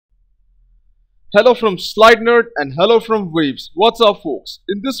Hello from Slide Nerd and hello from Waves. What's up folks?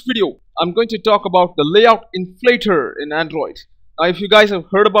 In this video, I'm going to talk about the layout inflator in Android. Now if you guys have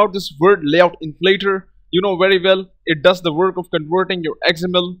heard about this word layout inflator, you know very well it does the work of converting your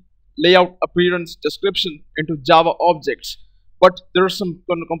XML layout, appearance, description into Java objects. But there's some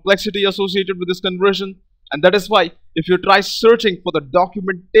complexity associated with this conversion, and that is why if you try searching for the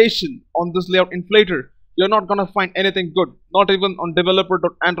documentation on this layout inflator, you're not gonna find anything good, not even on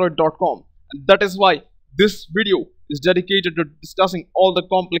developer.android.com. And that is why this video is dedicated to discussing all the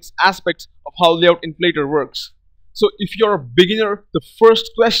complex aspects of how layout inflator works. So if you're a beginner, the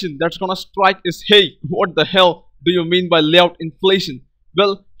first question that's gonna strike is, hey, what the hell do you mean by layout inflation?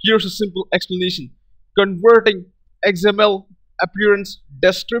 Well, here's a simple explanation. Converting XML appearance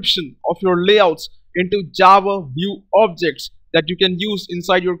description of your layouts into Java view objects that you can use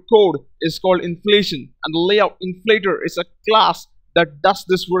inside your code is called inflation, and the layout inflator is a class that does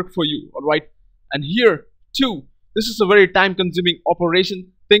this work for you. Alright, and here too, this is a very time consuming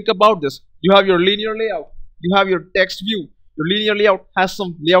operation. Think about this. You have your linear layout, you have your text view. Your linear layout has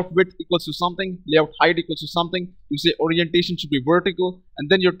some layout width equals to something, layout height equals to something. You say orientation should be vertical, and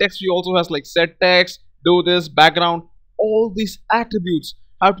then your text view also has like set text, do this, background. All these attributes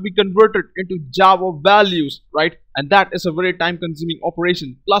have to be converted into Java values, right? And that is a very time consuming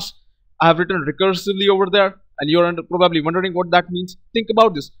operation. Plus I have written recursively over there, and you're probably wondering what that means. Think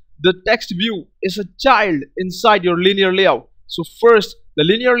about this. The text view is a child inside your linear layout. So first the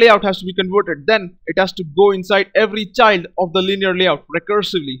linear layout has to be converted, then it has to go inside every child of the linear layout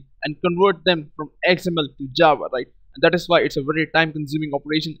recursively and convert them from XML to Java, right? And that is why it's a very time consuming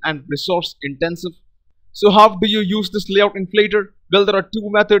operation and resource intensive. So how do you use this layout inflator? Well, there are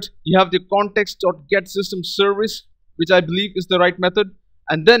two methods. You have the context.getSystemService, which I believe is the right method,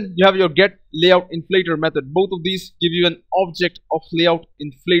 and then you have your getLayoutInflator method. Both of these give you an object of layout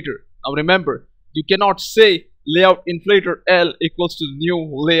inflator. Now remember, you cannot say layout inflator L equals to new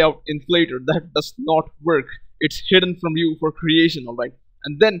layout inflator. That does not work. It's hidden from you for creation, alright?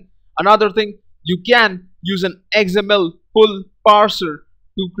 And then another thing, you can use an XML pull parser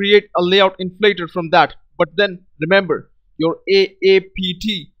to create a layout inflator from that. But then remember, your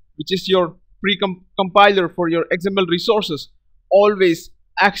AAPT, which is your pre-compiler for your XML resources, always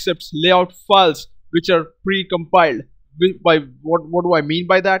accepts layout files which are pre-compiled. By what do I mean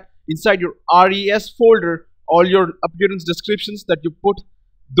by that? Inside your RES folder, all your appearance descriptions that you put,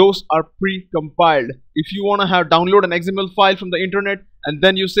 those are pre-compiled. If you want to download an XML file from the internet and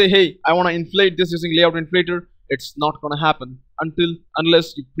then you say, hey, I want to inflate this using layout inflator, it's not gonna happen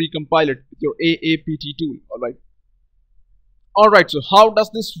unless you pre-compile it with your AAPT tool. Alright, so how does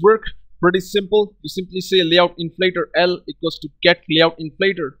this work? Pretty simple. You simply say layout inflator L equals to get layout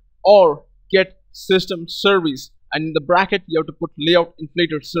inflator or get system service, and in the bracket you have to put layout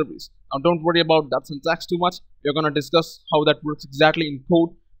inflator service. Now don't worry about that syntax too much. We're gonna discuss how that works exactly in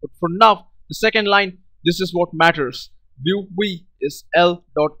code. But for now, the second line, this is what matters. View v is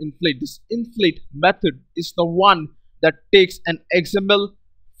l.inflate. This inflate method is the one that takes an XML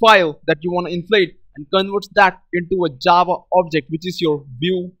file that you want to inflate and converts that into a Java object, which is your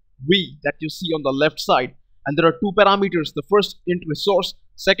view v that you see on the left side. And there are two parameters. The first, int resource,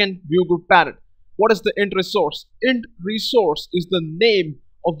 second, view group parent. What is the int resource? Int resource is the name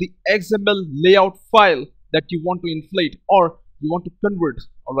of the XML layout file that you want to inflate or you want to convert.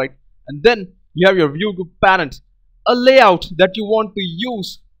 Alright, and then you have your view group parent, a layout that you want to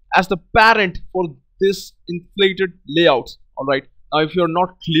use as the parent for this inflated layout. Alright, now if you're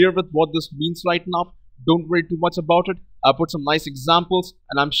not clear with what this means right now, don't worry too much about it. I'll put some nice examples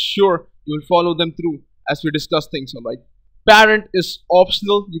and I'm sure you'll follow them through as we discuss things. Alright, parent is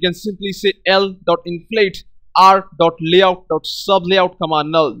optional. You can simply say l.inflate r.layout.sublayout,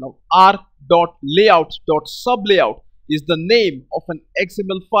 null. Now r.layout.sublayout is the name of an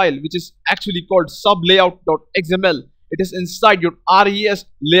XML file which is actually called sublayout.xml. It is inside your RES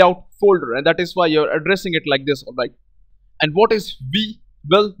layout folder, and that is why you're addressing it like this. Alright, and what is v?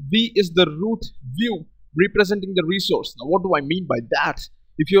 Well, v is the root view representing the resource. Now what do I mean by that?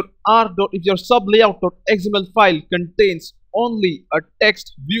 If your sublayout.xml file contains only a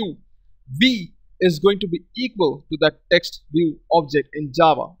text view, v is going to be equal to that text view object in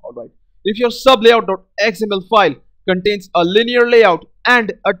Java. Alright, if your sublayout.xml file contains a linear layout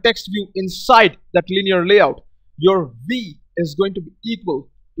and a text view inside that linear layout, your v is going to be equal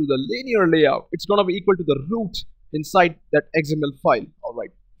to the linear layout. It's going to be equal to the root inside that XML file.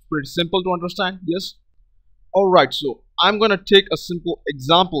 Alright, pretty simple to understand, yes? Alright, so I'm going to take a simple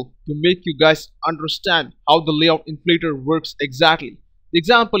example to make you guys understand how the layout inflator works exactly. The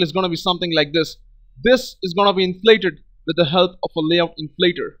example is going to be something like this. This is going to be inflated with the help of a layout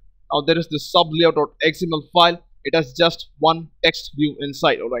inflator. Now there is this sublayout.xml file. It has just one text view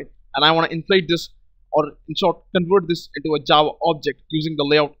inside, alright, and I want to inflate this, or in short convert this into a Java object using the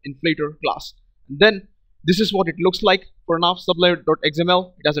layout inflater class. And then this is what it looks like for now.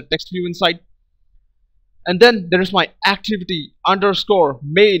 Sublayout.xml, it has a text view inside, and then there is my activity underscore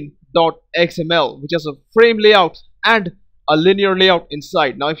main.xml, which has a frame layout and a linear layout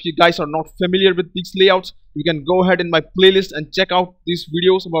inside. Now if you guys are not familiar with these layouts, you can go ahead in my playlist and check out these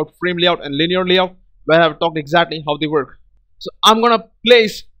videos about frame layout and linear layout, where I have talked exactly how they work. So I'm gonna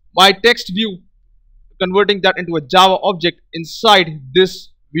place my text view, converting that into a Java object inside this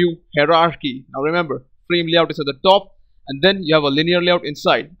view hierarchy. Now remember, frame layout is at the top, and then you have a linear layout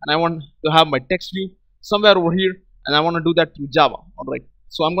inside, and I want to have my text view somewhere over here, and I want to do that through Java. Alright,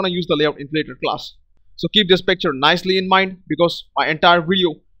 so I'm gonna use the layout inflater class. So keep this picture nicely in mind, because my entire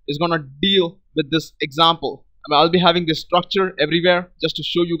video is gonna deal with this example. I'll be having this structure everywhere just to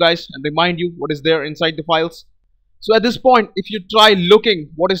show you guys and remind you what is there inside the files. So at this point, if you try looking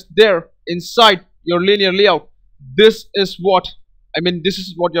what is there inside your linear layout, this is what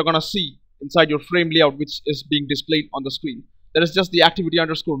you're gonna see inside your frame layout, which is being displayed on the screen. There is just the activity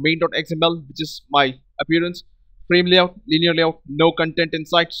underscore main.xml, which is my appearance. Frame layout, linear layout, no content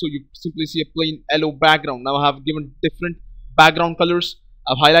inside, so you simply see a plain yellow background. Now I have given different background colors.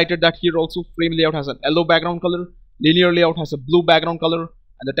 I've highlighted that here also. Frame layout has an yellow background color, linear layout has a blue background color,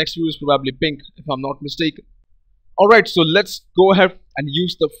 and the text view is probably pink if I'm not mistaken. Alright, so let's go ahead and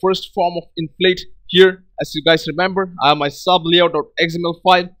use the first form of inflate here. As you guys remember, I have my sublayout.xml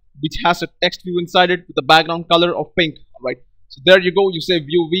file, which has a text view inside it with a background color of pink. Alright, so there you go. You say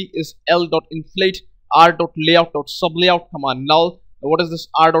view v is l.inflate r.layout.sublayout, null. Now what is this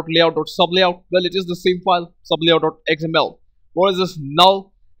r.layout.sublayout? Well, it is the same file, sublayout.xml. What is this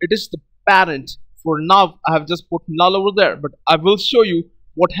null? It is the parent. For now, I have just put null over there, but I will show you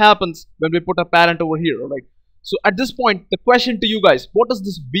what happens when we put a parent over here. Alright, so at this point, the question to you guys, what does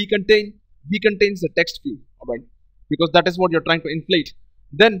this v contain? V contains the text view, alright, because that is what you're trying to inflate.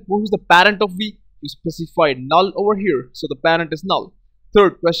 Then what is the parent of v? You specified null over here, so the parent is null.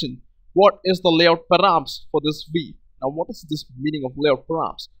 Third question, what is the layout params for this v? Now what is this meaning of layout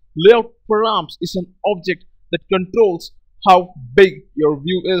params? Layout params is an object that controls how big your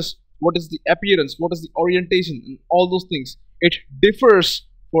view is, what is the appearance, what is the orientation, and all those things. It differs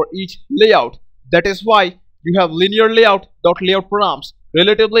for each layout. That is why you have linear layout dot layout params,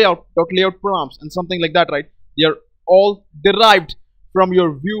 relative layout dot layout params, and something like that, right? They are all derived from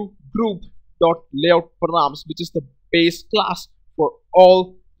your view group dot layout params, which is the base class for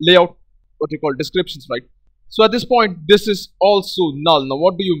all layout descriptions, right? So at this point, this is also null. Now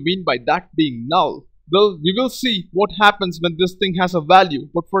what do you mean by that being null? Well, we will see what happens when this thing has a value,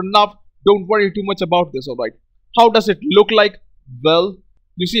 but for now, don't worry too much about this. Alright, how does it look like? Well,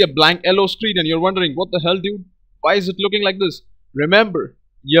 you see a blank yellow screen and you're wondering, what the hell, dude? Why is it looking like this? Remember,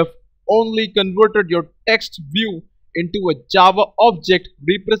 you have only converted your text view into a Java object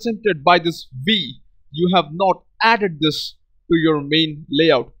represented by this v. You have not added this to your main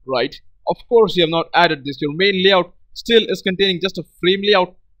layout, right? Of course you have not added this. Your main layout still is containing just a frame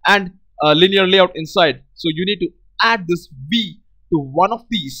layout and a linear layout inside. So you need to add this v to one of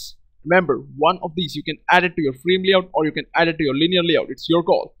these. Remember, one of these. You can add it to your frame layout or you can add it to your linear layout. It's your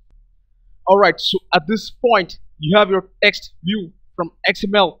call. Alright, so at this point, you have your text view from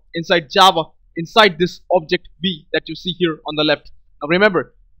XML inside Java, inside this object v that you see here on the left. Now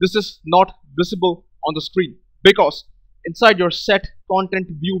remember, this is not visible on the screen because inside your set content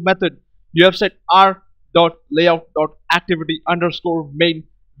view method, you have set r.layout.activity underscore main,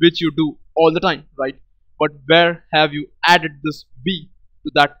 which you do all the time, right? But where have you added this v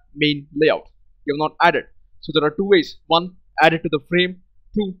to that main layout? You have not added. So there are two ways. One, add it to the frame.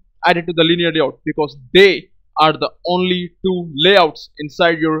 Two, add it to the linear layout, because they are the only two layouts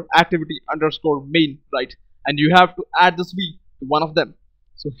inside your activity underscore main, right? And you have to add this v to one of them.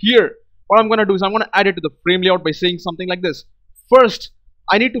 So here, what I'm going to do is I'm going to add it to the frame layout by saying something like this. First,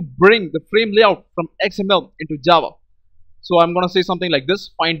 I need to bring the frame layout from XML into Java. So I'm going to say something like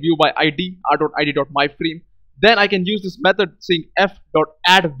this: find view by id, r.id.myFrame. Then I can use this method saying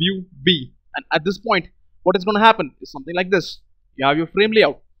f.addViewV. And at this point, what is going to happen is something like this. You have your frame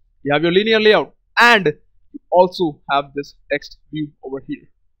layout, you have your linear layout, and you also have this text view over here.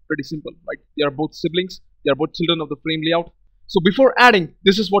 Pretty simple, right? They are both siblings. They are both children of the frame layout. So before adding,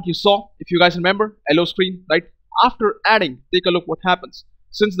 this is what you saw. If you guys remember, yellow screen, right? After adding, take a look what happens.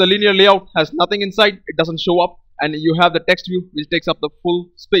 Since the linear layout has nothing inside, it doesn't show up, and you have the text view which takes up the full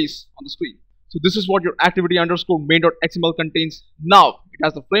space on the screen. So this is what your activity underscore main.xml contains now. It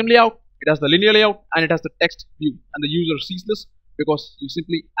has the frame layout, it has the linear layout, and it has the text view, and the user sees this because you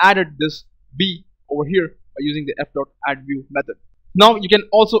simply added this V over here by using the f.addView method. Now you can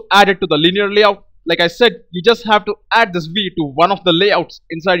also add it to the linear layout. Like I said, you just have to add this V to one of the layouts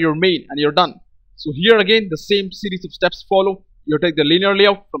inside your main and you're done. So here again the same series of steps follow. You take the linear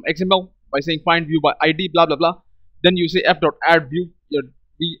layout from XML by saying find view by ID blah blah blah. Then you say f.addView, your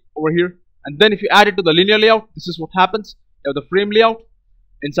V over here, and then if you add it to the linear layout, this is what happens. You have the frame layout,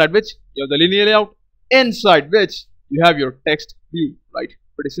 inside which you have the linear layout, inside which you have your text view, right?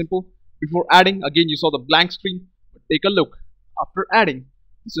 Pretty simple. Before adding, again you saw the blank screen, but take a look. After adding,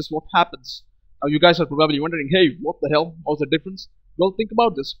 this is what happens. Now you guys are probably wondering, hey, what the hell? What's the difference? Well, think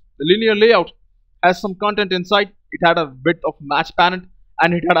about this. The linear layout has some content inside. It had a width of match parent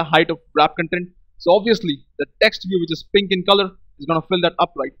and it had a height of wrap content. So obviously the text view, which is pink in color, is going to fill that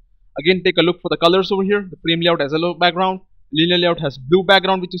up, right? Again, take a look for the colors over here. The frame layout has yellow background. Linear layout has blue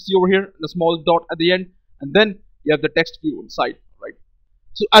background, which you see over here, and a small dot at the end. And then you have the text view inside, right?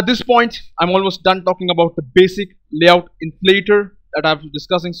 So at this point, I'm almost done talking about the basic layout inflater that I've been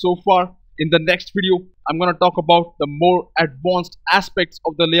discussing so far. In the next video, I'm going to talk about the more advanced aspects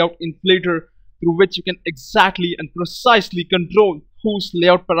of the layout inflater, through which you can exactly and precisely control whose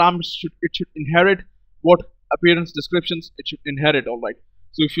layout parameters it should inherit, what appearance descriptions it should inherit, alright.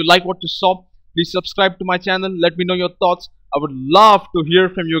 So if you like what you saw, please subscribe to my channel. Let me know your thoughts. I would love to hear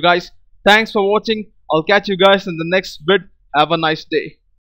from you guys. Thanks for watching. I'll catch you guys in the next vid. Have a nice day.